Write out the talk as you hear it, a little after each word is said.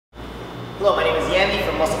Hello, my name is Miami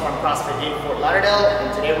from Muscle Farm CrossFit in Fort Lauderdale, and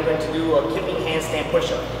today we're going to do a kipping handstand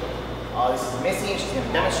push-up. This is Missy, and she's going to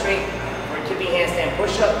demonstrate for a kipping handstand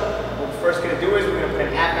push-up. What we're first going to do is we're going to put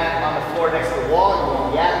an ab mat on the floor next to the wall. You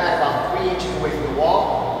want the ab mat about 3 inches away from the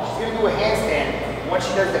wall. She's going to do a handstand. Once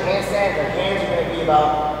she does the handstand, her hands are going to be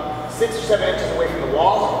about 6 or 7 inches away from the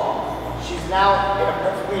wall. She's now in a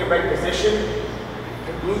perfectly erect position.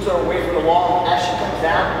 Her glutes are away from the wall. As she comes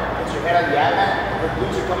down, puts her head on the ab mat, her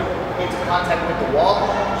glutes are coming into contact with the wall.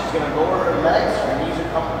 She's going to lower her legs. Her knees are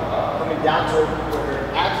coming down to where her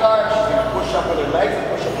abs are. She's going to push up with her legs and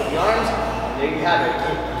push up with the arms. And there you have it,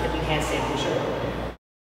 kipping handstand push-up.